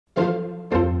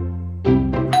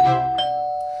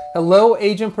Hello,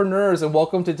 agentpreneurs, and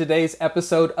welcome to today's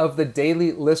episode of the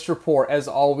Daily List Report. As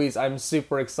always, I'm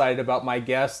super excited about my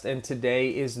guest, and today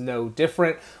is no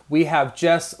different. We have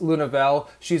Jess Lenouvel.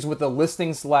 She's with the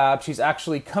Listings Lab. She's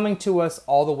actually coming to us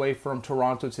all the way from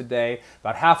Toronto today.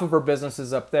 About half of her business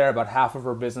is up there, about half of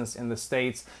her business in the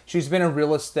States. She's been in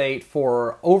real estate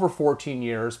for over 14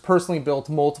 years, personally built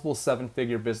multiple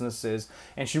seven-figure businesses,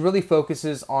 and she really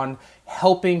focuses on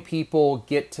helping people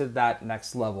get to that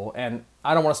next level. And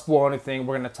I don't want to spoil anything.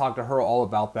 We're going to talk to her all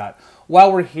about that.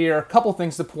 While we're here, a couple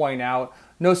things to point out.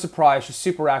 No surprise, she's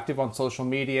super active on social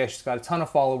media. She's got a ton of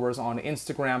followers on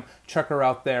Instagram. Check her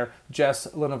out there, Jess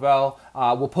Lenouvel.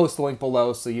 We'll post the link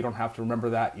below so you don't have to remember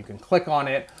that. You can click on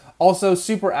it. Also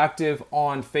super active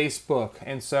on Facebook.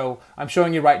 And so I'm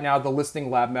showing you right now the Listing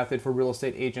Lab method for real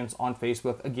estate agents on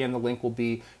Facebook. Again, the link will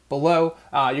be below.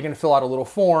 You're going to fill out a little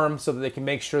form so that they can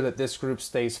make sure that this group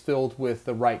stays filled with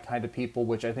the right kind of people,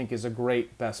 which I think is a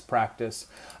great best practice.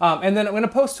 And then I'm going to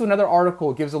post to another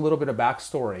article. It gives a little bit of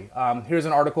backstory. Here's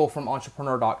an article from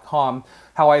entrepreneur.com,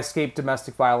 how I escaped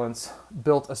domestic violence,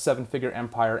 built a seven-figure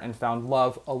empire, and found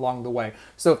love along the way.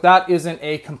 So if that isn't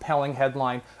a compelling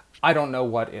headline, I don't know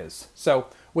what is. So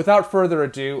without further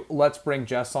ado, let's bring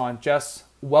Jess on. Jess,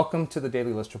 welcome to the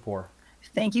Daily List Report.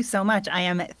 Thank you so much. I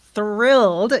am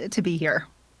thrilled to be here.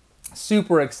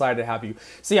 Super excited to have you.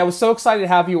 See, I was so excited to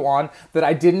have you on that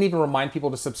I didn't even remind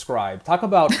people to subscribe. Talk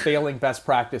about failing best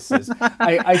practices.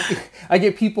 I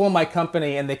get people in my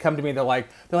company and they come to me, they're like,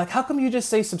 how come you just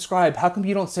say subscribe? How come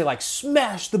you don't say like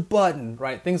smash the button,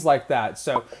 right? Things like that.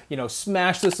 So,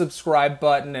 smash the subscribe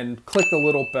button and click the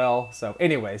little bell. So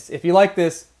anyways, if you like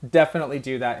this, definitely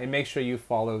do that and make sure you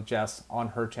follow Jess on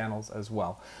her channels as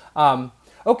well.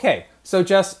 Okay, so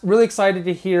Jess, really excited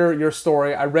to hear your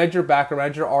story. I read your background,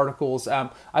 read your articles.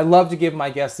 I love to give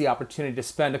my guests the opportunity to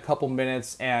spend a couple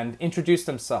minutes and introduce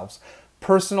themselves.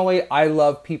 Personally, I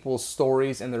love people's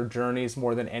stories and their journeys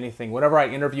more than anything. Whenever I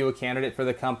interview a candidate for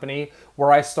the company,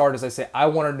 where I start is I say, I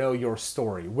want to know your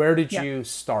story. Where did you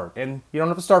start? And you don't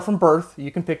have to start from birth. You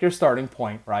can pick your starting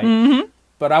point, right? Mm-hmm.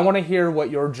 But I want to hear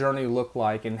what your journey looked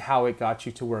like and how it got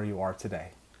you to where you are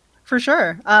today. For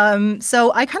sure.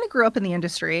 So I kind of grew up in the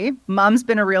industry. Mom's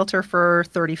been a realtor for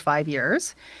 35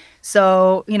 years.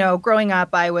 So, growing up,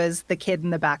 I was the kid in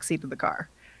the backseat of the car.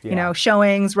 Yeah.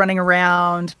 Showings, running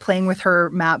around, playing with her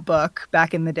map book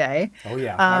back in the day. Oh,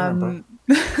 yeah. I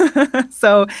remember.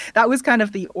 So that was kind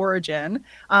of the origin.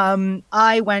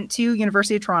 I went to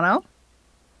University of Toronto,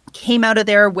 came out of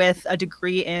there with a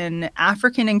degree in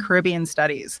African and Caribbean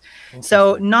studies.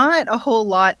 So not a whole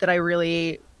lot that I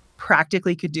really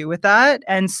practically could do with that.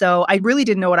 And so I really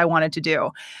didn't know what I wanted to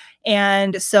do.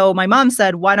 And so my mom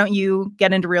said, why don't you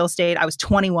get into real estate? I was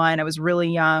 21. I was really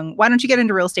young. Why don't you get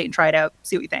into real estate and try it out?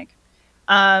 See what you think.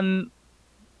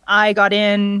 I got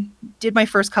in, did my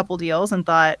first couple deals and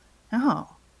thought, oh,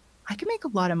 I can make a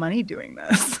lot of money doing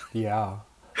this. Yeah.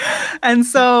 And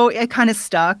so it kind of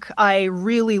stuck. I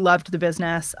really loved the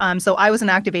business. So I was an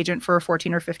active agent for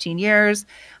 14 or 15 years.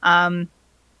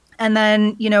 And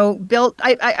then,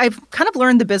 I've kind of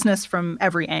learned the business from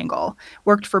every angle.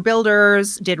 Worked for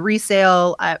builders, did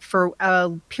resale. For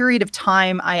a period of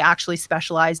time, I actually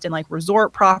specialized in like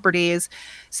resort properties.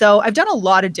 So I've done a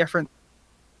lot of different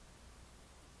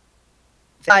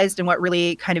things. And what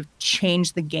really kind of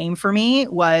changed the game for me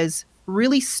was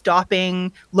really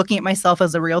stopping looking at myself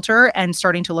as a realtor and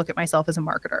starting to look at myself as a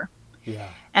marketer. Yeah.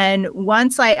 And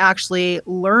once I actually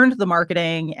learned the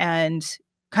marketing and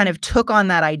kind of took on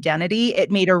that identity, it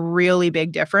made a really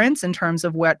big difference in terms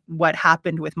of what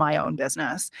happened with my own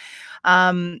business.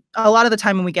 A lot of the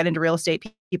time when we get into real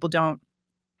estate, people don't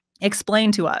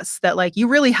explain to us that like you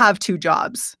really have two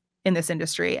jobs in this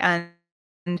industry. And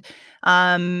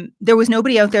there was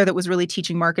nobody out there that was really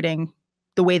teaching marketing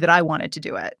the way that I wanted to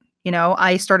do it.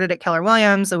 I started at Keller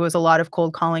Williams. There was a lot of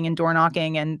cold calling and door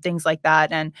knocking and things like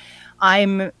that. And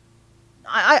I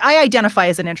identify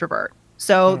as an introvert.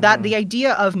 So that the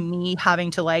idea of me having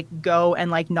to like go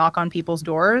and like knock on people's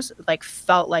doors like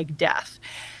felt like death.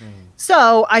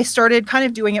 So I started kind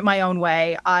of doing it my own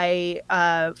way.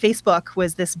 Facebook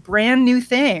was this brand new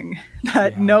thing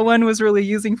that no one was really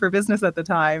using for business at the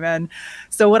time. And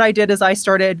so what I did is I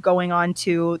started going on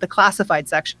to the classified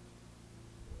section.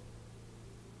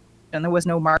 And there was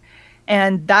no market.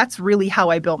 And that's really how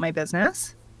I built my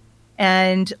business.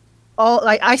 And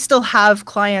I still have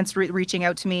clients reaching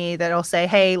out to me that'll say,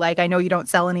 hey, like, I know you don't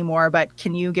sell anymore, but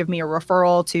can you give me a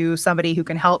referral to somebody who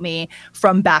can help me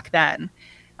from back then?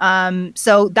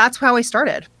 So that's how I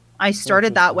started. I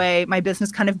started that way. My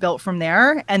business kind of built from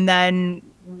there. And then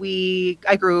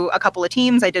I grew a couple of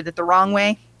teams. I did it the wrong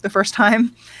way. the first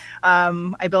time.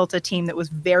 I built a team that was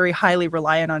very highly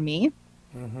reliant on me.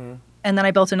 And then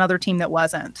I built another team that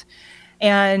wasn't.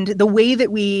 And the way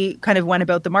that we kind of went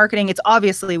about the marketing, it's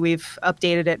obviously we've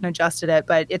updated it and adjusted it,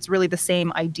 but it's really the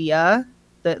same idea.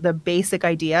 The basic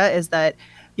idea is that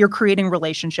you're creating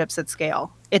relationships at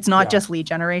scale. It's not just lead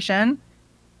generation.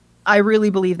 I really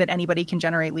believe that anybody can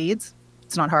generate leads.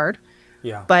 It's not hard.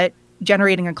 Yeah. But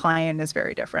generating a client is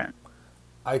very different.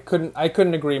 I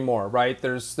couldn't agree more, right?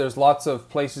 There's lots of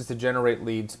places to generate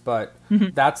leads, but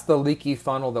that's the leaky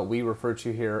funnel that we refer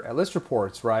to here at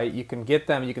ListReports, right? You can get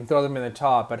them, you can throw them in the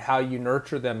top, but how you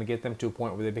nurture them and get them to a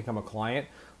point where they become a client,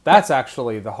 that's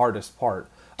actually the hardest part.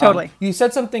 Totally. You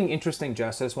said something interesting,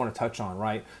 Jess, I just want to touch on,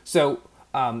 right? So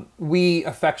we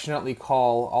affectionately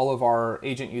call all of our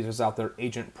agent users out there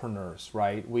agentpreneurs,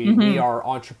 right? We are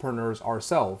entrepreneurs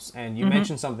ourselves. And you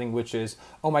mentioned something which is,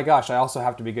 oh my gosh, I also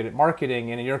have to be good at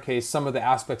marketing. And in your case, some of the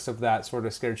aspects of that sort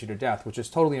of scared you to death, which is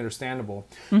totally understandable.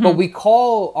 But we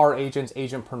call our agents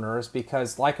agentpreneurs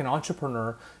because, like an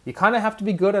entrepreneur, you kind of have to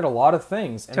be good at a lot of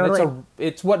things. And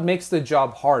it's what makes the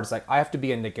job hard. It's like I have to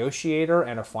be a negotiator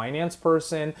and a finance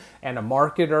person and a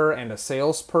marketer and a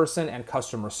salesperson and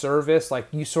customer service. Like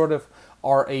you sort of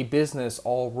are a business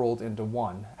all rolled into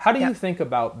one. How do you think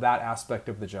about that aspect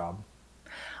of the job?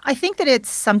 I think that it's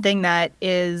something that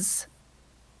is,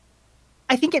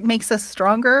 I think it makes us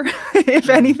stronger, if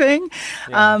anything.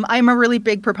 I'm a really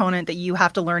big proponent that you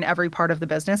have to learn every part of the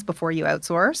business before you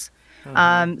outsource.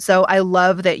 So I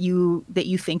love that you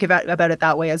think about it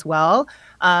that way as well.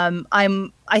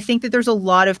 I think that there's a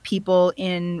lot of people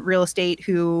in real estate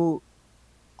who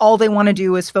all they want to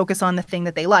do is focus on the thing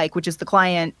that they like, which is the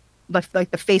client, like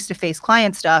the face-to-face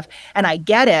client stuff. And I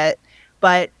get it,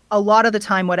 but a lot of the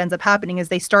time what ends up happening is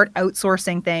they start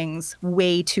outsourcing things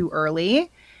way too early.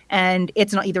 And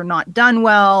it's either not done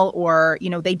well, or,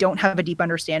 they don't have a deep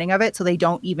understanding of it. So they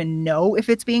don't even know if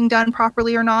it's being done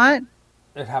properly or not.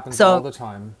 It happens all the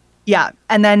time. Yeah.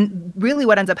 And then really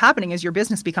what ends up happening is your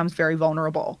business becomes very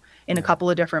vulnerable in a couple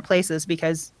of different places,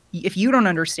 because if you don't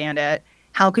understand it,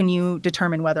 how can you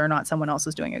determine whether or not someone else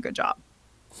is doing a good job?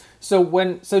 So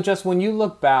Jess, when you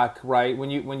look back, right, when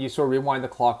you sort of rewind the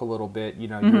clock a little bit,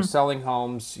 you're selling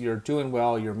homes, you're doing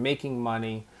well, you're making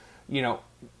money,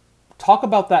 talk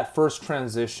about that first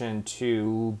transition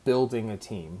to building a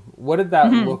team. What did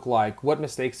that look like? What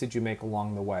mistakes did you make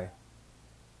along the way?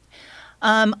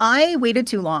 I waited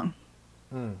too long.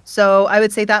 So I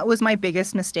would say that was my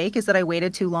biggest mistake, is that I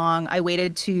waited too long. I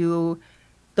waited to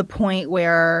the point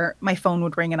where my phone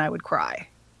would ring and I would cry.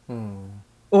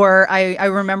 Or I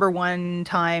remember one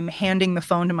time handing the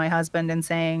phone to my husband and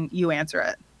saying, "You answer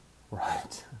it."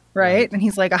 Right. And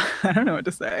he's like, "I don't know what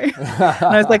to say." And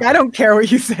I was like, "I don't care what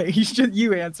you say.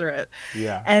 You answer it."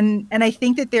 Yeah. And I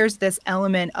think that there's this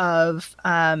element of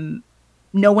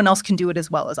no one else can do it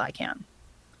as well as I can.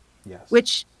 Yes.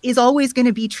 Which is always going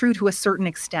to be true to a certain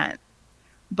extent.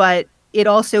 But it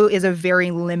also is a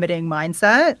very limiting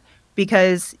mindset,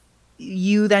 because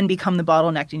you then become the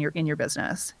bottleneck in your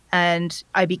business. And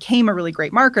I became a really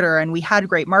great marketer, and we had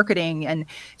great marketing and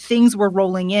things were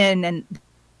rolling in, and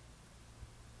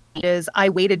I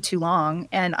waited too long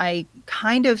and I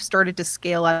kind of started to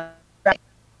scale up.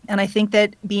 And I think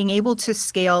that being able to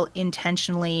scale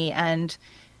intentionally and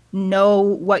know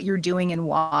what you're doing and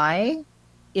why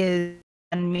is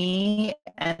on me,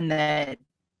 and that,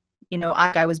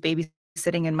 I was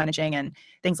babysitting and managing and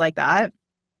things like that.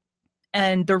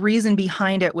 And the reason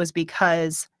behind it was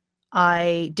because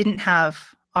I didn't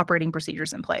have operating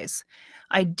procedures in place.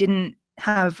 I didn't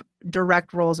have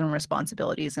direct roles and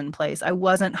responsibilities in place. I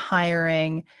wasn't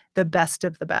hiring the best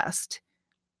of the best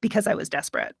because I was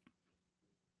desperate.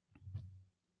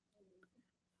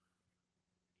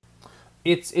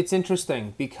 It's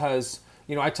interesting because,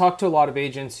 I talk to a lot of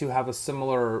agents who have a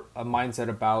similar mindset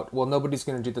about, well, nobody's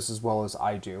going to do this as well as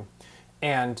I do.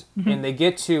 And they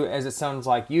get to, as it sounds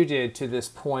like you did, to this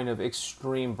point of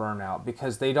extreme burnout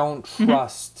because they don't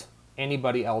trust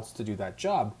anybody else to do that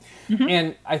job.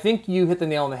 And I think you hit the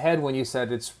nail on the head when you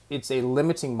said it's a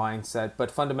limiting mindset,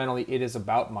 but fundamentally it is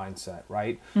about mindset,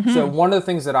 right? So one of the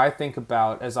things that I think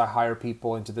about as I hire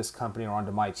people into this company or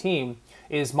onto my team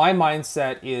is my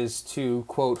mindset is to,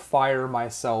 quote, fire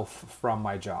myself from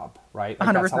my job, right?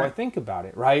 Like that's how I 100%. think about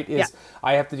it, right? Yeah. Is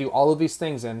I have to do all of these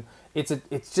things, and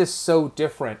it's just so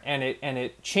different, and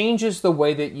it changes the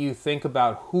way that you think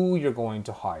about who you're going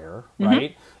to hire, Mm-hmm.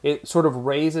 right? It sort of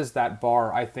raises that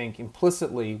bar, I think,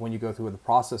 implicitly when you go through the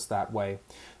process that way.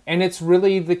 And it's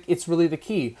really the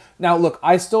key. Now, look,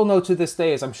 I still know to this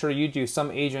day, as I'm sure you do,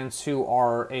 some agents who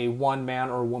are a one man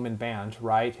or woman band,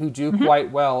 right? Who do Mm-hmm.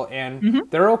 quite well, and Mm-hmm.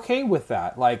 they're okay with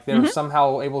that. Like they're Mm-hmm.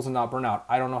 somehow able to not burn out.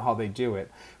 I don't know how they do it,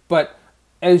 but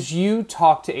as you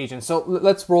talk to agents, so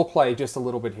let's role play just a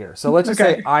little bit here. So let's just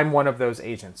say Okay. I'm one of those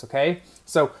agents, okay?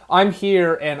 So I'm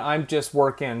here and I'm just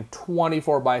working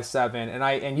 24/7,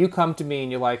 and you come to me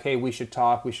and you're like, hey, we should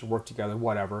talk, we should work together,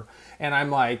 whatever. And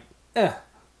I'm like,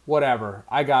 whatever,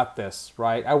 I got this,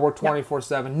 right? I work Yeah.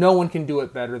 24/7. No one can do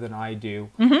it better than I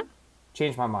do. Mm-hmm.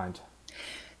 Change my mind.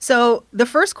 So the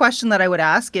first question that I would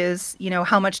ask is,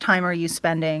 how much time are you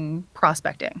spending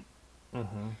prospecting?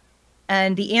 Mm-hmm.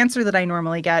 And the answer that I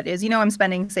normally get is, I'm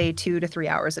spending, say, 2 to 3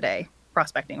 hours a day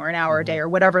prospecting, or an hour a Mm-hmm. day, or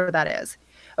whatever that is.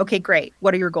 Okay, great.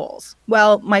 What are your goals?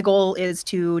 Well, my goal is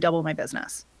to double my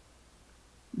business.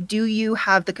 Do you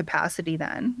have the capacity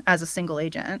then, as a single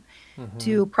agent, Mm-hmm.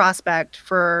 to prospect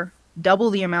for double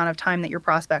the amount of time that you're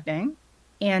prospecting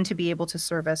and to be able to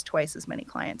service twice as many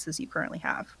clients as you currently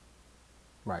have?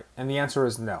 Right. And the answer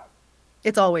is no.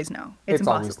 It's always no. It's It's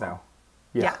always impossible.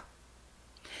 no. Yeah. Yeah.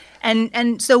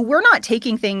 And so we're not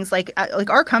taking things like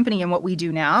our company and what we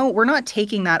do now, we're not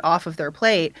taking that off of their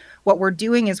plate. What we're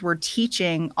doing is we're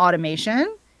teaching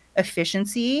automation,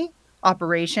 efficiency,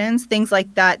 operations, things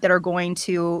like that are going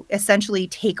to essentially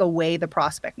take away the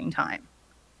prospecting time.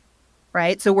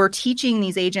 Right? So we're teaching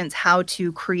these agents how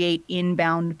to create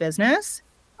inbound business,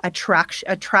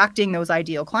 attracting those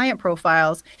ideal client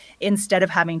profiles instead of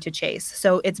having to chase.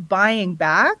 So it's buying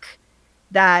back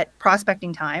that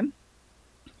prospecting time,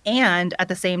 and at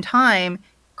the same time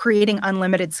creating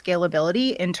unlimited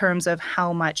scalability in terms of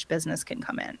how much business can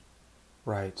come in.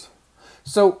 Right.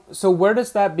 So where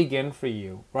does that begin for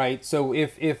you, right? So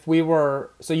if we were,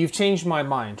 so you've changed my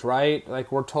mind, right?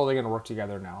 Like we're totally going to work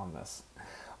together now on this.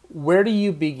 Where do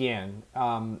you begin?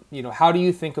 How do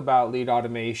you think about lead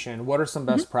automation? What are some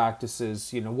Mhm. best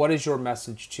practices? What is your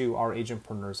message to our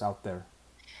agentpreneurs out there?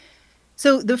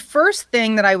 So the first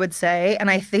thing that I would say, and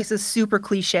this is super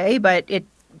cliche, but it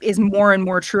is more and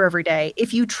more true every day.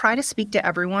 If you try to speak to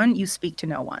everyone, you speak to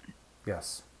no one.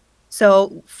 Yes.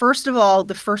 So first of all,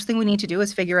 the first thing we need to do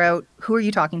is figure out, who are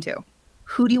you talking to?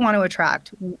 Who do you want to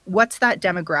attract? What's that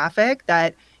demographic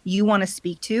that you want to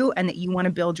speak to and that you want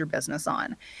to build your business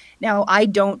on? Now, I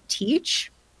don't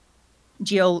teach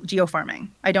geo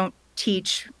farming. I don't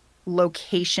teach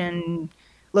location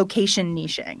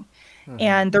niching. Mm-hmm.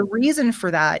 And the reason for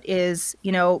that is,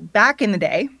 back in the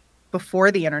day,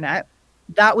 before the internet,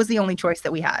 that was the only choice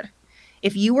that we had.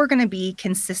 If you were going to be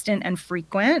consistent and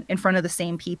frequent in front of the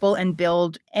same people and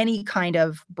build any kind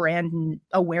of brand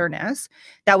awareness,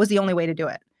 that was the only way to do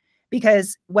it.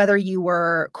 Because whether you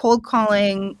were cold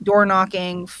calling, door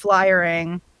knocking,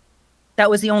 flyering, that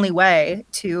was the only way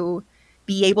to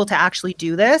be able to actually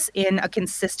do this in a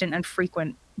consistent and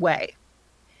frequent way.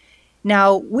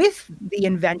 Now, with the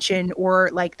invention,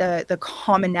 or like the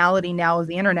commonality now of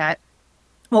the internet,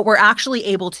 what we're actually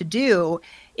able to do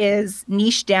is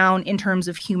niche down in terms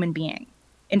of human being,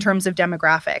 in terms of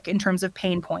demographic, in terms of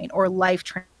pain point or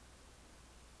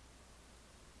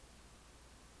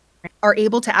are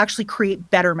able to actually create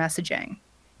better messaging.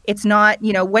 It's not,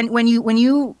 when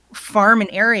you farm an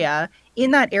area,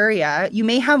 in that area, you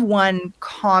may have one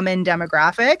common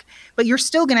demographic, but you're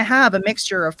still going to have a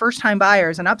mixture of first-time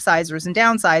buyers and upsizers and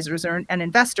downsizers and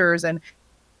investors, and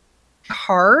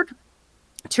hard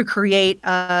to create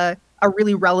a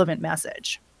really relevant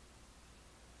message.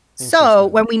 So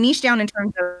Interesting. when we niche down in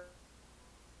terms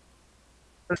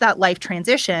of that life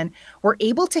transition, we're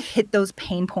able to hit those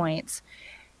pain points,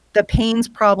 the pains,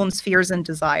 problems, fears, and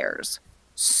desires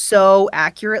so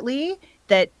accurately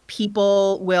that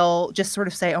people will just sort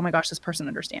of say, oh my gosh, this person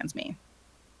understands me.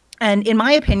 And in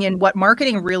my opinion, what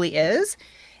marketing really is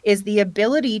the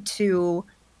ability to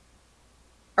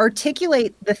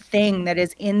articulate the thing that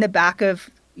is in the back of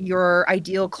your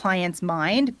ideal client's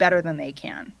mind better than they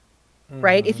can.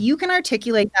 Right? If Mm-hmm. you can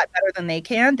articulate that better than they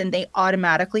can, then they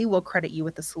automatically will credit you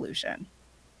with the solution.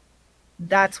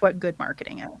 That's what good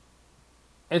marketing is.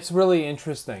 It's really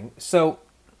interesting. So,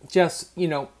 Jess,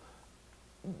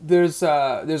 there's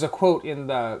a quote in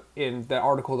the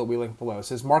article that we link below. It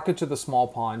says, "Market to the small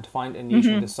pond, find a niche,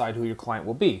 and Mm-hmm. decide who your client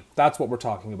will be." That's what we're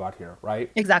talking about here,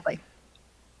 right? Exactly. How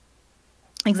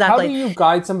do Exactly. you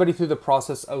guide somebody through the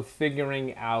process of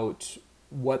figuring out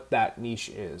what that niche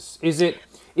is. Is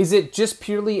it just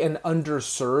purely an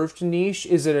underserved niche?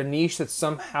 Is it a niche that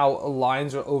somehow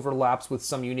aligns or overlaps with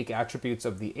some unique attributes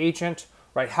of the agent,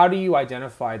 right? How do you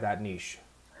identify that niche?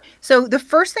 So the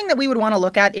first thing that we would want to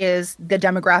look at is the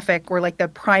demographic or like the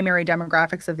primary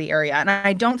demographics of the area. And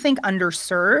I don't think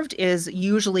underserved is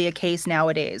usually a case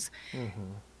nowadays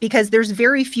because there's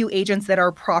very few agents that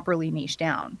are properly niche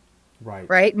down. Right.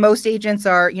 Right? Most agents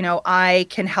are, I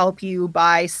can help you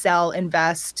buy, sell,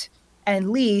 invest, and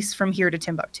lease from here to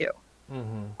Timbuktu.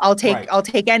 Right. I'll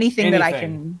take anything that I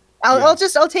can.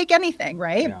 I'll take anything,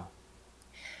 right? Yeah.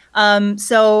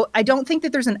 So I don't think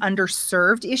that there's an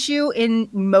underserved issue in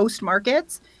most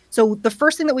markets. So the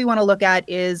first thing that we want to look at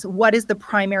is what is the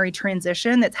primary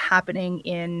transition that's happening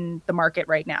in the market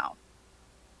right now?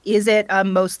 Is it a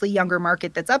mostly younger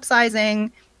market that's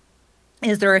upsizing?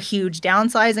 Is there a huge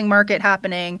downsizing market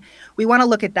happening? We want to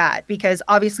look at that because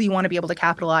obviously you want to be able to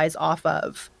capitalize off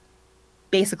of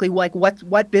basically like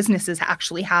what business is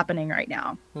actually happening right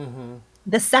now.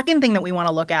 The second thing that we want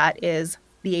to look at is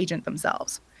the agent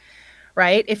themselves.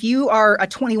 Right? If you are a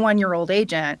 21-year-old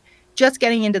agent just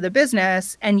getting into the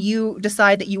business and you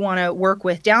decide that you want to work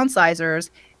with downsizers,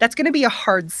 that's going to be a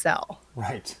hard sell.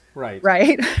 Right.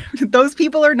 Those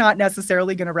people are not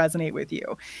necessarily going to resonate with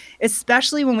you,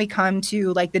 especially when we come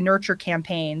to like the nurture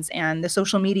campaigns and the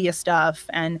social media stuff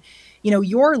and,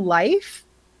 your life,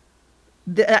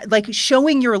 like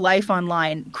showing your life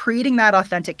online, creating that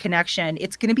authentic connection.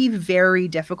 It's going to be very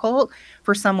difficult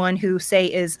for someone who, say,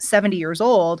 is 70 years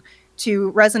old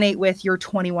to resonate with your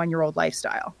 21-year-old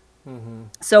lifestyle.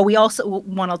 So we also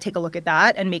want to take a look at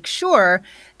that and make sure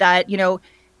that, you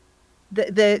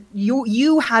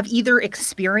have either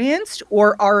experienced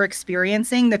or are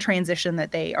experiencing the transition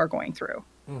that they are going through.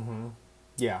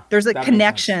 Yeah. There's a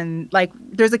connection,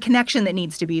 there's a connection that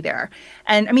needs to be there.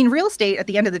 And I mean, real estate at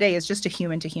the end of the day is just a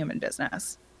human to human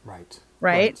business.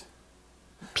 Right.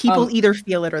 People either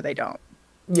feel it or they don't.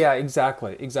 Yeah,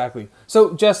 exactly.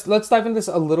 So, Jess, let's dive into this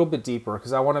a little bit deeper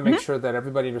because I want to make sure that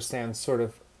everybody understands sort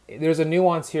of, there's a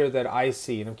nuance here that I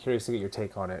see, and I'm curious to get your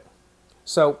take on it.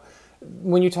 So,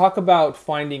 when you talk about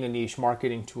finding a niche,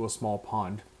 marketing to a small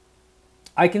pond,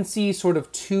 I can see sort of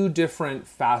two different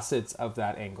facets of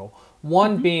that angle.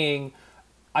 One being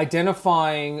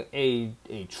identifying a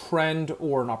trend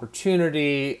or an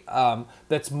opportunity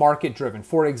that's market driven.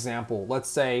 For example, let's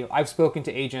say I've spoken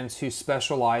to agents who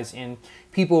specialize in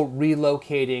people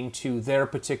relocating to their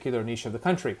particular niche of the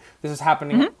country. This is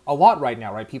happening a lot right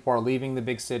now, right? People are leaving the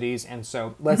big cities. And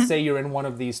so let's say you're in one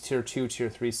of these tier 2, tier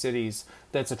 3 cities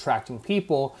that's attracting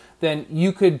people, then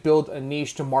you could build a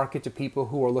niche to market to people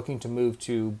who are looking to move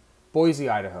to Boise,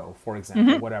 Idaho, for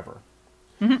example, whatever.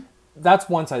 That's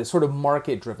one side, sort of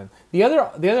market driven. The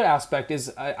other aspect is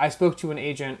I spoke to an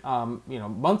agent,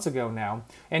 months ago now,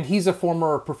 and he's a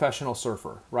former professional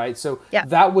surfer, right? So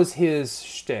that was his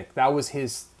shtick, that was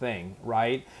his thing,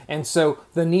 right? And so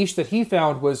the niche that he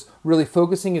found was really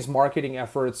focusing his marketing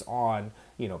efforts on,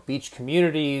 beach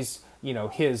communities.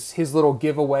 His little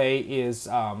giveaway is,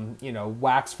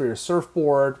 wax for your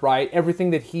surfboard, right? Everything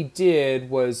that he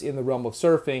did was in the realm of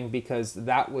surfing because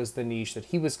that was the niche that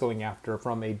he was going after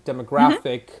from a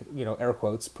demographic, air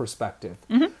quotes, perspective.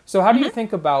 So how do you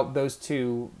think about those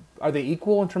two? Are they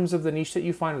equal in terms of the niche that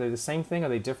you find? Are they the same thing? Are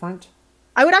they different?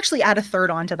 I would actually add a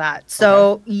third onto that.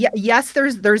 So yes,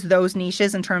 there's those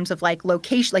niches in terms of like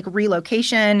location, like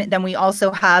relocation. Then we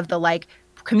also have the like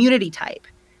community type,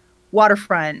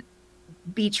 waterfront,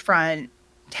 beachfront,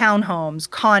 townhomes,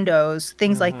 condos,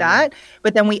 things like that.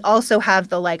 But then we also have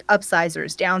the like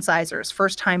upsizers, downsizers,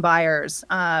 first-time buyers,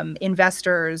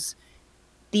 investors,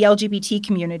 the LGBT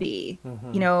community.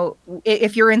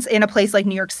 If you're in a place like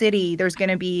New York City, there's going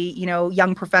to be,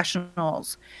 young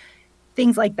professionals,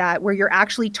 things like that, where you're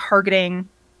actually targeting,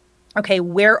 okay,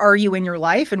 where are you in your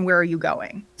life and where are you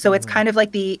going? So it's kind of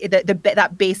like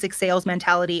that basic sales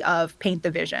mentality of paint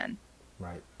the vision.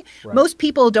 Right. Most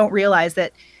people don't realize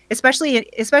that, especially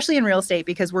in real estate,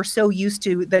 because we're so used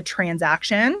to the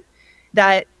transaction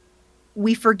that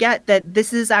we forget that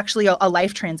this is actually a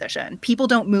life transition. People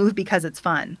don't move because it's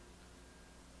fun.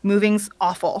 Moving's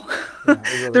awful. Yeah, it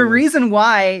really The is. reason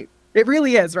why, it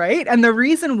really is, right? And the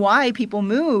reason why people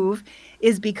move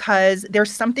is because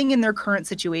there's something in their current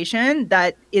situation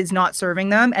that is not serving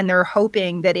them, and they're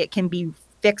hoping that it can be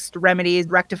fixed, remedied,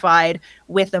 rectified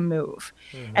with a move.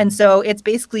 And so it's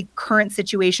basically current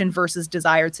situation versus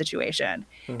desired situation.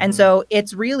 And so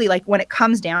it's really like when it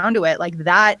comes down to it, like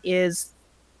that's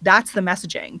the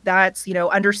messaging. That's,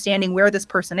 understanding where this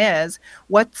person is,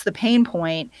 what's the pain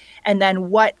point, and then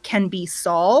what can be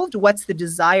solved, what's the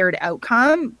desired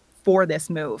outcome for this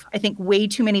move. I think way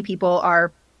too many people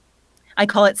are, I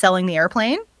call it selling the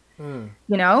airplane. You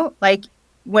know, like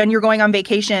when you're going on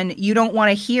vacation, you don't want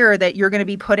to hear that you're going to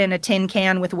be put in a tin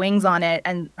can with wings on it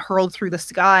and hurled through the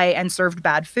sky and served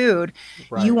bad food.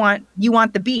 Right. You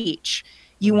want the beach.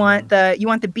 You want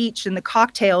the beach and the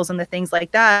cocktails and the things like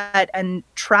that. And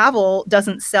travel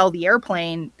doesn't sell the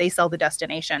airplane, they sell the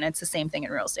destination. It's the same thing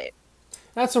in real estate.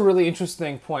 That's a really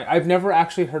interesting point. I've never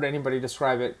actually heard anybody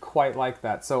describe it quite like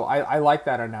that. So I like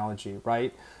that analogy,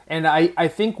 right? And I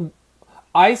think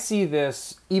I see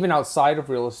this even outside of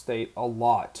real estate a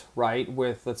lot, right?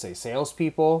 With, let's say,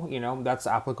 salespeople, you know, that's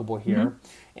applicable here.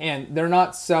 And they're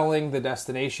not selling the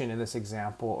destination in this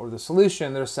example or the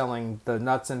solution. They're selling the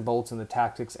nuts and bolts and the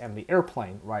tactics and the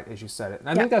airplane, right, as you said it. And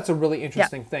I think that's a really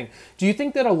interesting thing. Do you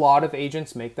think that a lot of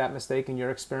agents make that mistake in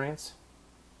your experience?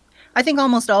 I think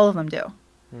almost all of them do.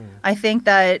 I think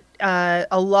that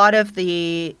a lot of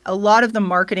the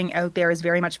marketing out there is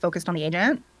very much focused on the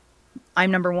agent. I'm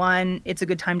number one. It's a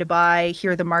good time to buy.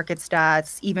 Here are the market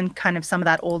stats. Even kind of some of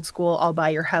that old school, I'll buy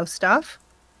your house stuff.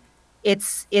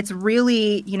 It's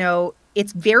really, you know,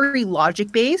 it's very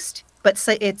logic based, but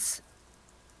it's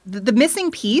the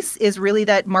missing piece is really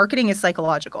that marketing is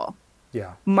psychological.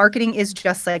 Yeah. Marketing is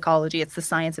just psychology. It's the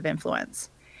science of influence.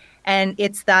 And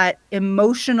it's that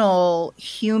emotional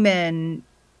human,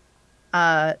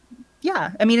 I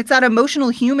mean, it's that emotional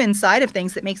human side of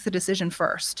things that makes the decision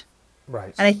first.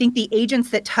 Right. And I think the agents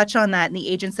that touch on that and the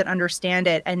agents that understand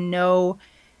it and know,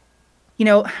 you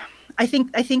know, I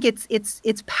think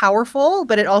it's powerful,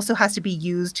 but it also has to be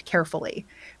used carefully,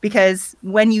 because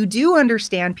when you do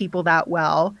understand people that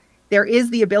well, there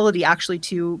is the ability actually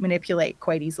to manipulate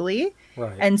quite easily.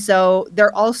 Right. And so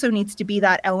there also needs to be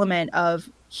that element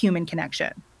of human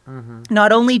connection.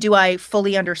 Not only do I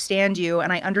fully understand you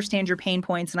and I understand your pain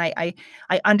points and I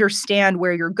understand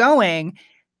where you're going,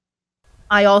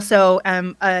 I also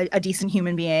am a decent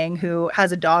human being who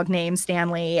has a dog named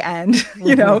Stanley, and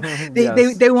you know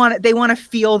they want to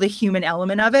feel the human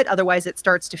element of it. Otherwise, it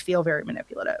starts to feel very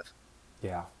manipulative.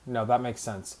 Yeah, no, that makes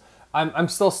sense. I'm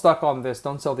still stuck on this.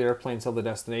 Don't sell the airplane, sell the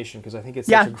destination, because I think it's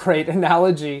such a great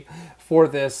analogy for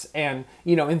this. And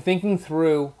you know, in thinking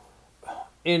through,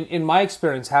 in my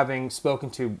experience, having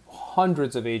spoken to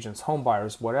hundreds of agents, home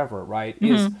buyers, whatever, right,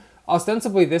 is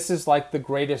ostensibly this is like the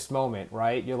greatest moment,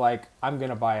 right? You're like, I'm going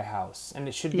to buy a house, and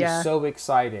it should be so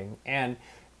exciting. And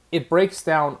it breaks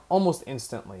down almost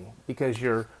instantly because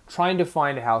you're trying to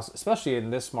find a house, especially in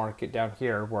this market down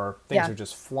here where things are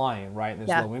just flying, right? And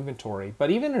there's low inventory. But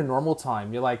even in a normal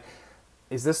time, you're like,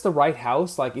 is this the right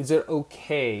house? Like, is it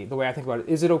okay? The way I think about it,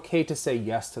 is it okay to say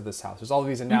yes to this house? There's all of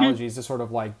these analogies to sort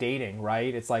of like dating,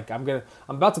 right? It's like I'm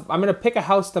gonna pick a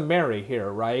house to marry here,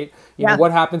 right? You know,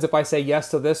 what happens if I say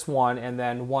yes to this one and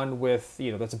then one with,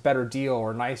 you know, that's a better deal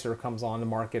or nicer comes on the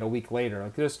market a week later?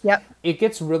 Like it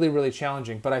gets really, really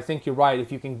challenging. But I think you're right.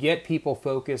 If you can get people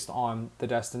focused on the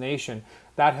destination,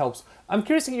 that helps. I'm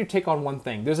curious to get your take on one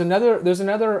thing. There's another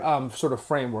sort of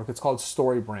framework. It's called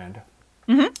Story Brand.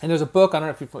 And there's a book, I don't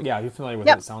know if you're familiar with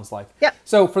it, it sounds like.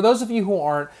 So for those of you who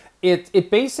aren't, it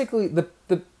basically,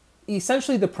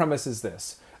 essentially the premise is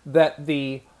this, that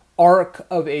the arc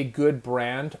of a good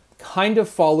brand kind of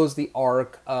follows the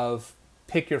arc of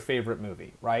pick your favorite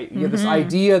movie, right? You have this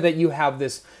idea that you have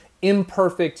this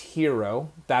imperfect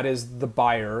hero, that is the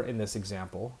buyer in this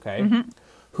example, okay?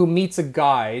 Who meets a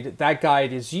guide. That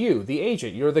guide is you, the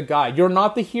agent. You're the guide. You're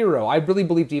not the hero. I really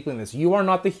believe deeply in this. You are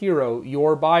not the hero.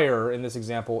 Your buyer in this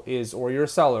example is, or your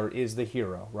seller is the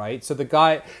hero, right? So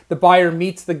the buyer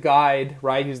meets the guide,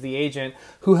 right? Who's the agent,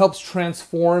 who helps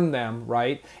transform them,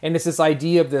 right? And it's this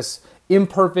idea of this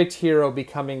imperfect hero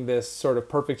becoming this sort of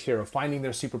perfect hero, finding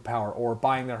their superpower or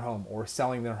buying their home or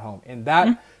selling their home. And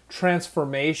that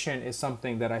transformation is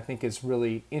something that I think is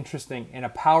really interesting and a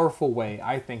powerful way,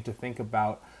 I think, to think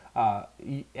about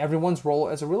everyone's role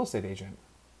as a real estate agent.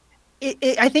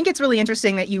 I think it's really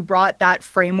interesting that you brought that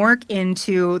framework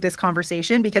into this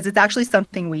conversation, because it's actually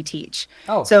something we teach.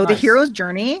 So the hero's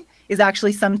journey is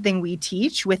actually something we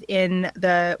teach within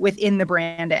the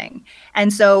branding.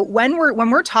 And so when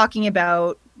we're talking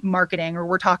about marketing, or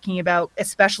we're talking about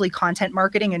especially content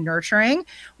marketing and nurturing,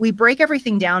 we break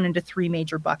everything down into three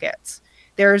major buckets.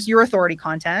 There's your authority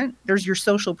content, there's your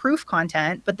social proof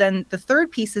content, but then the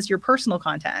third piece is your personal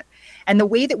content. And the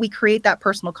way that we create that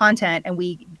personal content and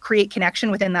we create connection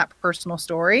within that personal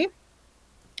story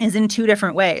is in two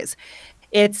different ways.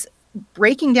 It's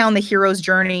breaking down the hero's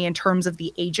journey in terms of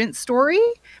the agent story,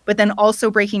 but then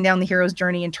also breaking down the hero's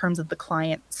journey in terms of the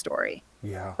client story.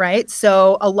 Yeah. Right.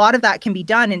 So a lot of that can be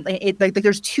done. And like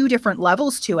there's two different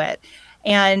levels to it.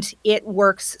 And it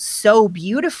works so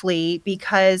beautifully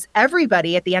because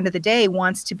everybody at the end of the day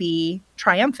wants to be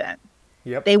triumphant.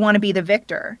 Yep. They want to be the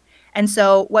victor. And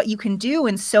so what you can do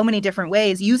in so many different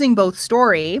ways, using both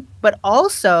story, but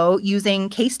also using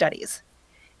case studies.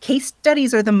 Case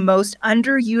studies are the most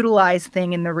underutilized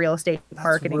thing in the real estate That's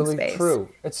marketing really space. true.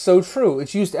 It's so true.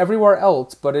 It's used everywhere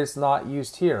else, but it's not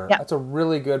used here. Yeah. That's a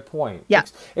really good point. Yeah.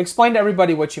 Explain to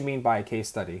everybody what you mean by a case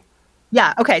study.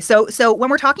 Yeah. Okay. So when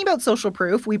we're talking about social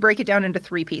proof, we break it down into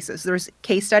three pieces. There's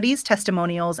case studies,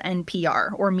 testimonials, and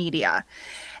PR or media.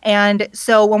 And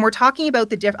so when we're talking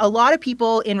about a lot of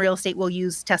people in real estate will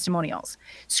use testimonials,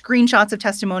 screenshots of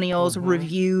testimonials,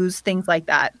 reviews, things like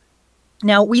that.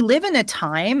 Now, we live in a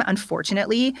time,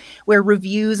 unfortunately, where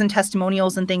reviews and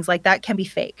testimonials and things like that can be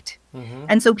faked.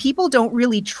 And so people don't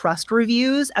really trust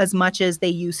reviews as much as they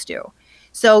used to.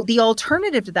 So the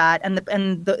alternative to that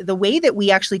and the way that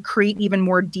we actually create even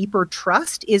more deeper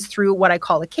trust is through what I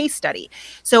call a case study.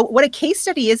 So what a case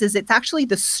study is it's actually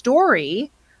the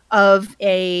story of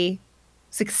a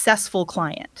successful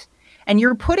client. And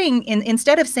you're putting in,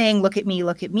 instead of saying, look at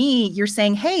me, you're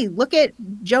saying, hey, look at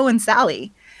Joe and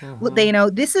Sally. They,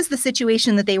 this is the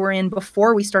situation that they were in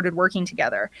before we started working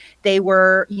together. They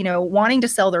were, wanting to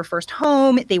sell their first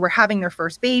home. They were having their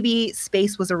first baby.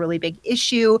 Space was a really big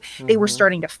issue. They were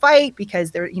starting to fight because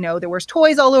there was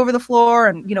toys all over the floor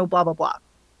and, blah, blah, blah.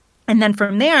 And then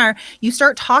from there, you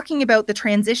start talking about the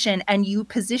transition and you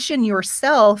position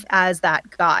yourself as that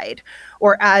guide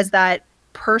or as that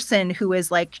person who is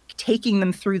like taking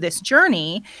them through this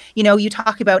journey. You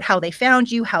talk about how they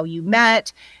found you, how you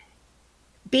met.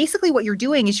 Basically what you're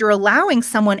doing is you're allowing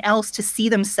someone else to see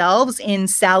themselves in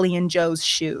Sally and Joe's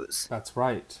shoes. That's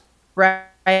right.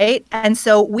 Right. And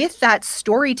so with that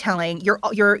storytelling,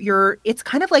 it's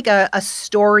kind of like a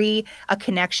story, a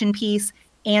connection piece,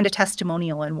 and a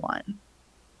testimonial in one.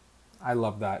 I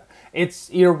love that.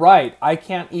 You're right. I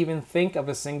can't even think of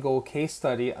a single case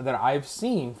study that I've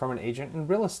seen from an agent in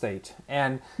real estate.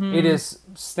 And it is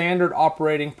standard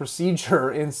operating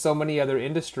procedure in so many other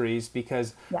industries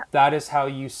because that is how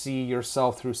you see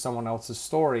yourself through someone else's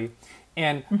story.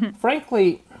 And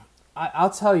frankly,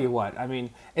 I'll tell you what, I mean,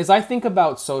 as I think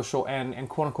about social and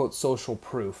quote unquote social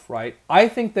proof, right? I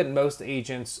think that most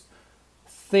agents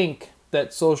think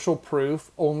that social proof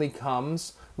only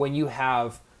comes when you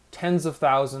have tens of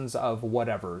thousands of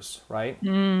whatevers, right?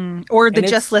 Or the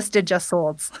just listed, just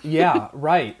sold. Yeah,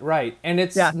 right. And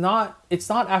it's not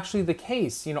actually the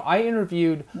case. I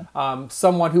interviewed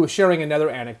someone who was sharing another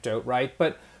anecdote, right?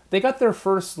 But they got their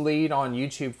first lead on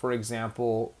YouTube, for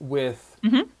example, with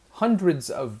hundreds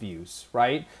of views,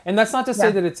 right? And that's not to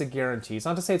say that it's a guarantee. It's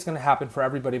not to say it's going to happen for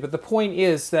everybody. But the point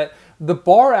is that the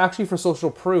bar actually for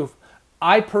social proof,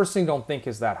 I personally don't think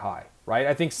is that high. Right?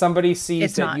 I think somebody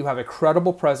sees that you have a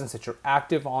credible presence, that you're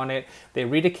active on it. They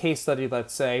read a case study,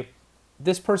 let's say,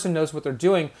 this person knows what they're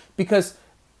doing. Because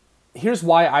here's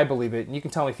why I believe it, and you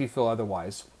can tell me if you feel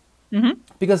otherwise.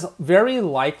 Because very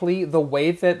likely the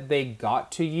way that they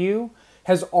got to you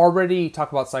has already,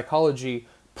 talk about psychology,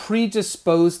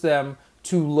 predisposed them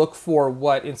to look for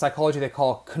what in psychology they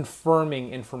call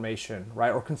confirming information, right?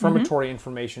 Or confirmatory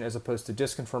information as opposed to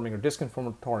disconfirming or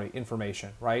disconfirmatory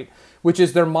information, right? Which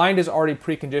is their mind is already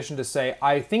preconditioned to say,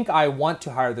 I think I want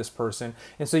to hire this person.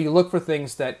 And so you look for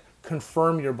things that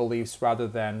confirm your beliefs rather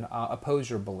than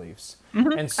oppose your beliefs.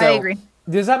 And so, I agree.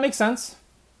 Does that make sense?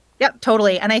 Yep,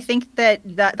 totally. And I think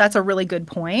that's a really good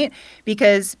point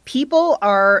because people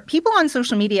on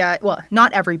social media, well,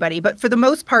 not everybody, but for the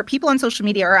most part, people on social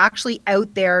media are actually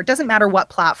out there, doesn't matter what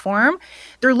platform,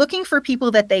 they're looking for people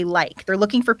that they like. They're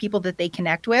looking for people that they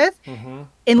connect with.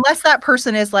 Unless that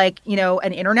person is like,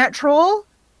 an internet troll,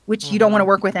 which you don't want to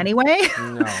work with anyway.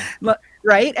 No.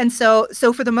 Right? And so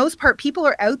for the most part, people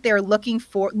are out there looking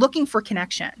for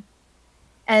connection.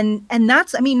 And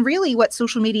that's, really what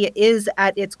social media is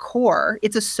at its core.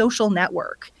 It's a social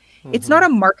network. It's not a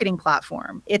marketing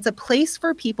platform. It's a place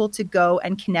for people to go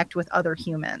and connect with other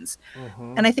humans.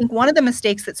 And I think one of the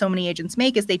mistakes that so many agents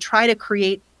make is they try to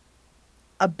create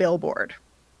a billboard.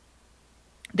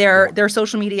 Their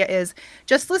social media is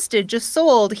just listed, just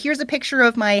sold. Here's a picture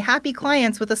of my happy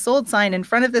clients with a sold sign in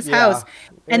front of this house.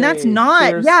 And that's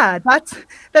not,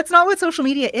 that's not what social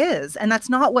media is. And that's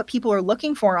not what people are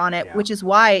looking for on it, which is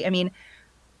why,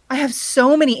 I have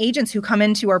so many agents who come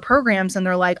into our programs and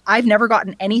they're like, I've never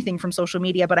gotten anything from social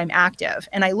media, but I'm active.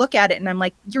 And I look at it and I'm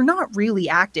like, you're not really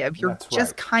active. You're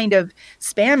just kind of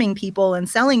spamming people and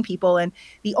selling people. And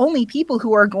the only people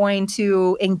who are going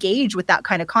to engage with that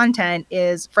kind of content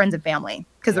is friends and family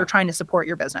because they're trying to support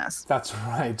your business. That's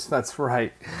right.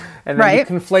 And then you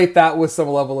conflate that with some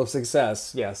level of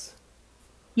success. Yes.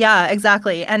 Yeah,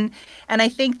 exactly. And I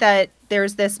think that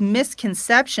there's this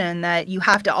misconception that you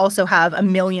have to also have a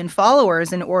million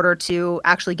followers in order to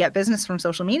actually get business from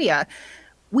social media.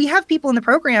 We have people in the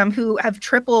program who have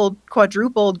tripled,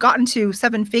 quadrupled, gotten to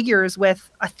seven figures with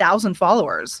 1,000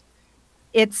 followers.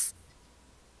 It's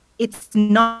it's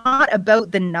not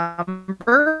about the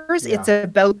numbers, Yeah. it's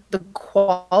about the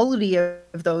quality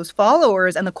of those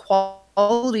followers and the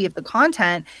quality of the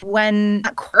content. When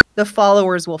the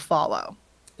followers will follow.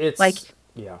 Like,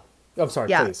 Yeah. I'm sorry,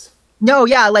 yeah. please. No,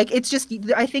 yeah, like it's just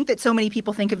I think that so many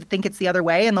people think it's the other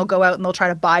way, and they'll go out and they'll try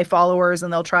to buy followers,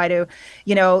 and they'll try to,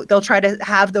 they'll try to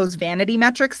have those vanity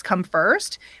metrics come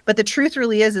first. But the truth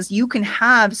really is you can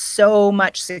have so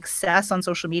much success on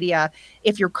social media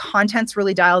if your content's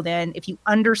really dialed in, if you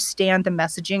understand the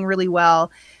messaging really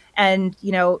well. And,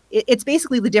 it's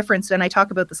basically the difference, and I talk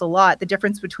about this a lot, the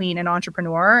difference between an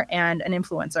entrepreneur and an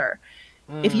influencer.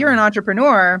 If you're an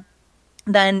entrepreneur,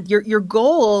 then your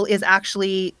goal is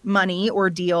actually money or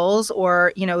deals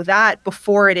or that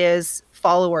before it is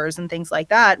followers and things like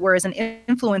that, whereas an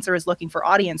influencer is looking for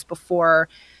audience before,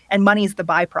 and money's the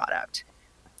byproduct,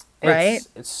 right?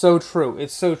 It's so true.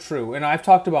 It's so true. And I've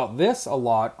talked about this a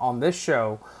lot on this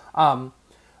show.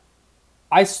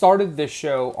 I started this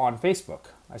show on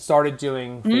Facebook. I started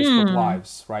doing Facebook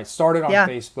Lives, right? Started on Yeah.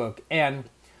 Facebook, and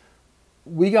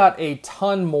we got a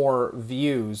ton more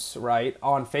views, right,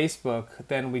 on Facebook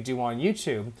than we do on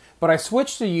YouTube. But I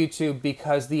switched to YouTube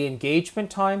because the engagement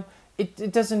time,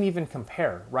 it doesn't even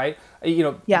compare, right?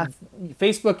 Yeah.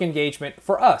 Facebook engagement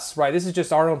for us, right? This is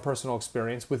just our own personal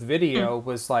experience with video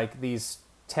was like these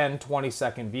 10,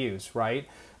 20-second views, right?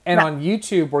 And Yeah. on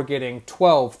YouTube, we're getting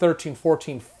 12, 13,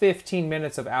 14, 15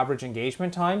 minutes of average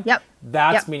engagement time. Yep.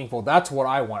 That's Yep. meaningful. That's what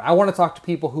I want. I want to talk to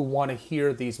people who want to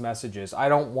hear these messages. I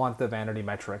don't want the vanity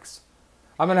metrics.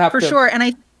 I'm going to have For to... sure. And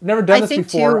I've never done I this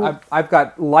think before. too, I've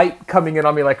got light coming in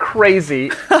on me like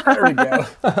crazy. There we go.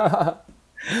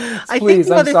 I Please, think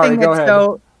the I'm other sorry. thing Go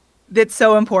ahead. that's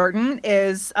so important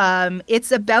is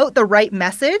it's about the right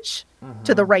message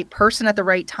to the right person at the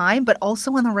right time, but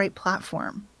also on the right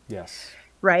platform. Yes.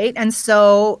 Right. And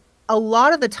so a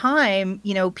lot of the time,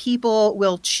 people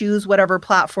will choose whatever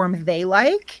platform they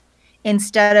like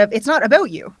instead of, it's not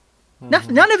about you.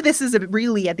 None of this is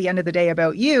really at the end of the day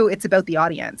about you. It's about the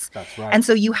audience. That's right. And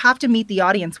so you have to meet the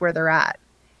audience where they're at.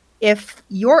 If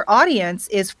your audience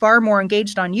is far more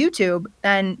engaged on YouTube,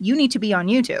 then you need to be on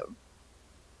YouTube.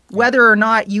 Whether or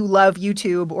not you love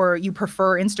YouTube or you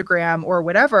prefer Instagram or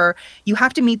whatever, you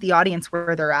have to meet the audience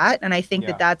where they're at. And I think Yeah.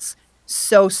 that that's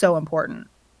so, so important.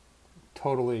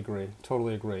 Totally agree.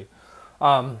 Totally agree.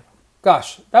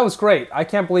 Gosh, that was great. I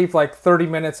can't believe like 30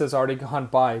 minutes has already gone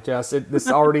by, Jess. This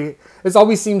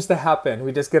always seems to happen.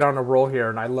 We just get on a roll here,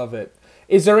 and I love it.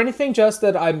 Is there anything, Jess,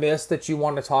 that I missed that you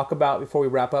want to talk about before we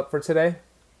wrap up for today?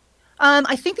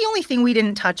 I think the only thing we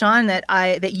didn't touch on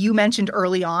that you mentioned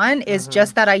early on is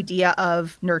just that idea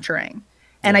of nurturing.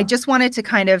 And I Yeah. just wanted to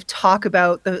kind of talk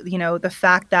about the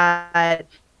fact that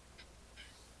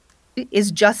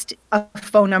is just a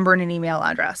phone number and an email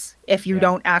address if you Yeah.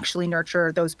 don't actually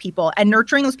nurture those people. And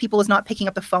nurturing those people is not picking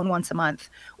up the phone once a month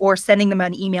or sending them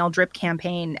an email drip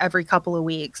campaign every couple of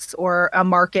weeks or a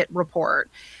market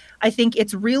report. I think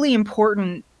it's really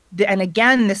important. And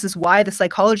again, this is why the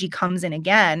psychology comes in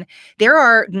again. There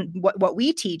are what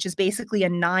we teach is basically a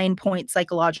 9-point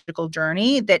psychological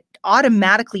journey that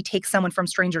automatically takes someone from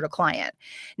stranger to client.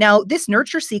 Now, this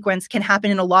nurture sequence can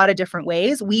happen in a lot of different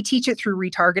ways. We teach it through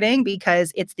retargeting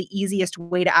because it's the easiest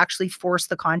way to actually force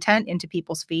the content into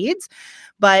people's feeds.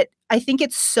 But I think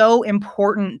it's so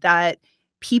important that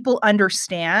people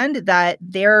understand that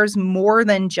there's more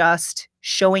than just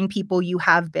showing people you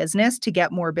have business to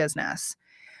get more business.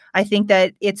 I think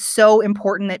that it's so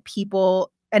important that people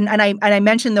and I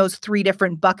mentioned those 3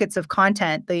 different buckets of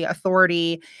content, the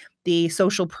authority, the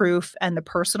social proof, and the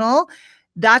personal.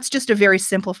 That's just a very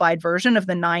simplified version of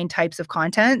the 9 types of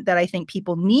content that I think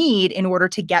people need in order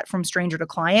to get from stranger to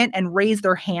client and raise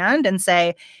their hand and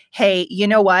say, hey, you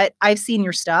know what? I've seen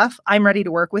your stuff. I'm ready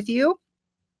to work with you.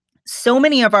 So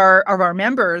many of our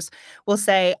members will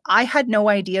say, I had no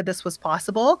idea this was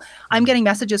possible. I'm getting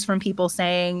messages from people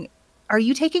saying, are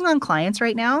you taking on clients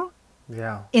right now?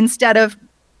 Yeah. Instead of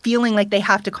feeling like they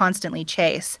have to constantly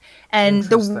chase. And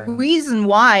the Interesting. reason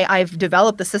why I've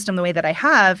developed the system the way that I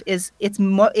have is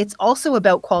it's also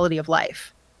about quality of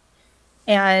life.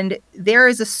 And there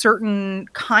is a certain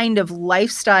kind of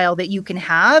lifestyle that you can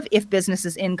have if business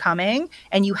is incoming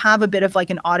and you have a bit of like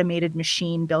an automated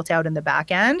machine built out in the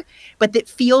back end, but that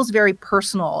feels very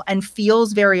personal and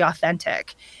feels very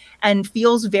authentic and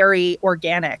feels very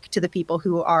organic to the people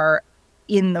who are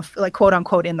in the, like, quote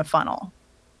unquote, in the funnel.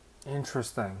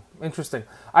 Interesting. Interesting.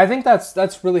 I think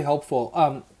that's really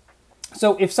helpful.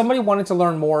 So if somebody wanted to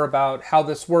learn more about how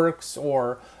this works,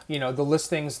 or the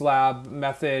listings lab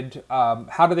method,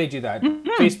 how do they do that?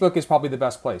 Facebook is probably the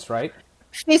best place, right?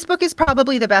 Facebook is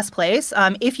probably the best place.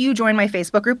 If you join my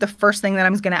Facebook group, the first thing that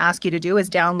I'm going to ask you to do is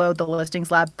download the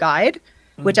Listings Lab guide,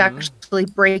 which actually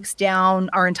breaks down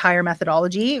our entire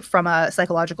methodology from a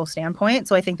psychological standpoint.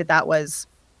 So I think that that was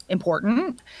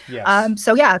important. Yes.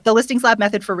 So yeah, the Listings Lab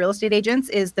method for real estate agents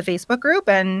is the Facebook group,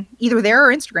 and either there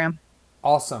or Instagram.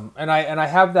 Awesome. And I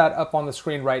have that up on the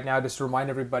screen right now just to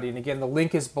remind everybody. And again, the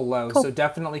link is below. Cool. So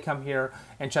definitely come here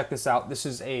and check this out. This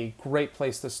is a great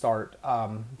place to start.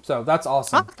 So that's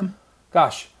awesome.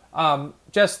 Gosh.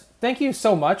 Jess, thank you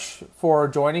so much for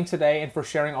joining today and for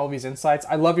sharing all these insights.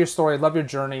 I love your story. I love your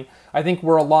journey. I think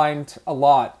we're aligned a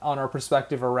lot on our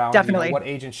perspective around what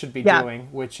agents should be doing,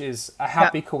 which is a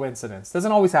happy coincidence.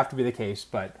 Doesn't always have to be the case,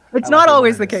 but it's not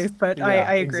always the case, but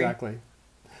I agree. Exactly.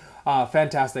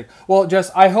 Fantastic. Well,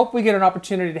 Jess, I hope we get an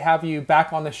opportunity to have you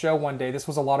back on the show one day. This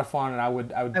was a lot of fun, and I would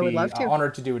be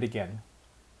honored to do it again.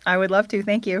 I would love to.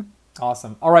 Thank you.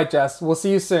 Awesome. All right, Jess. We'll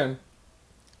see you soon.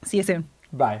 See you soon.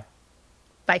 Bye.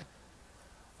 Bye.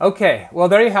 Okay. Well,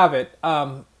 there you have it.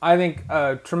 I think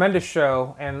a tremendous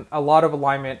show and a lot of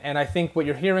alignment. And I think what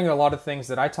you're hearing are a lot of things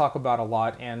that I talk about a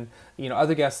lot, and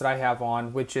other guests that I have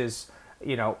on, which is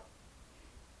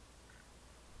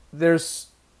there's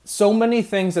so many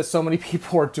things that so many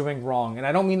people are doing wrong. And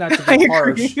I don't mean that to be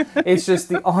harsh. It's just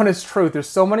the honest truth. There's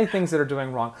so many things that are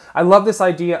doing wrong. I love this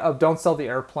idea of don't sell the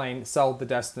airplane, sell the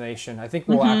destination. I think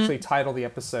we'll actually title the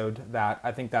episode that.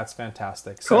 I think that's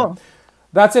fantastic. Cool. So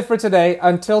that's it for today.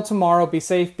 Until tomorrow, be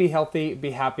safe, be healthy,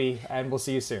 be happy, and we'll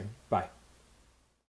see you soon.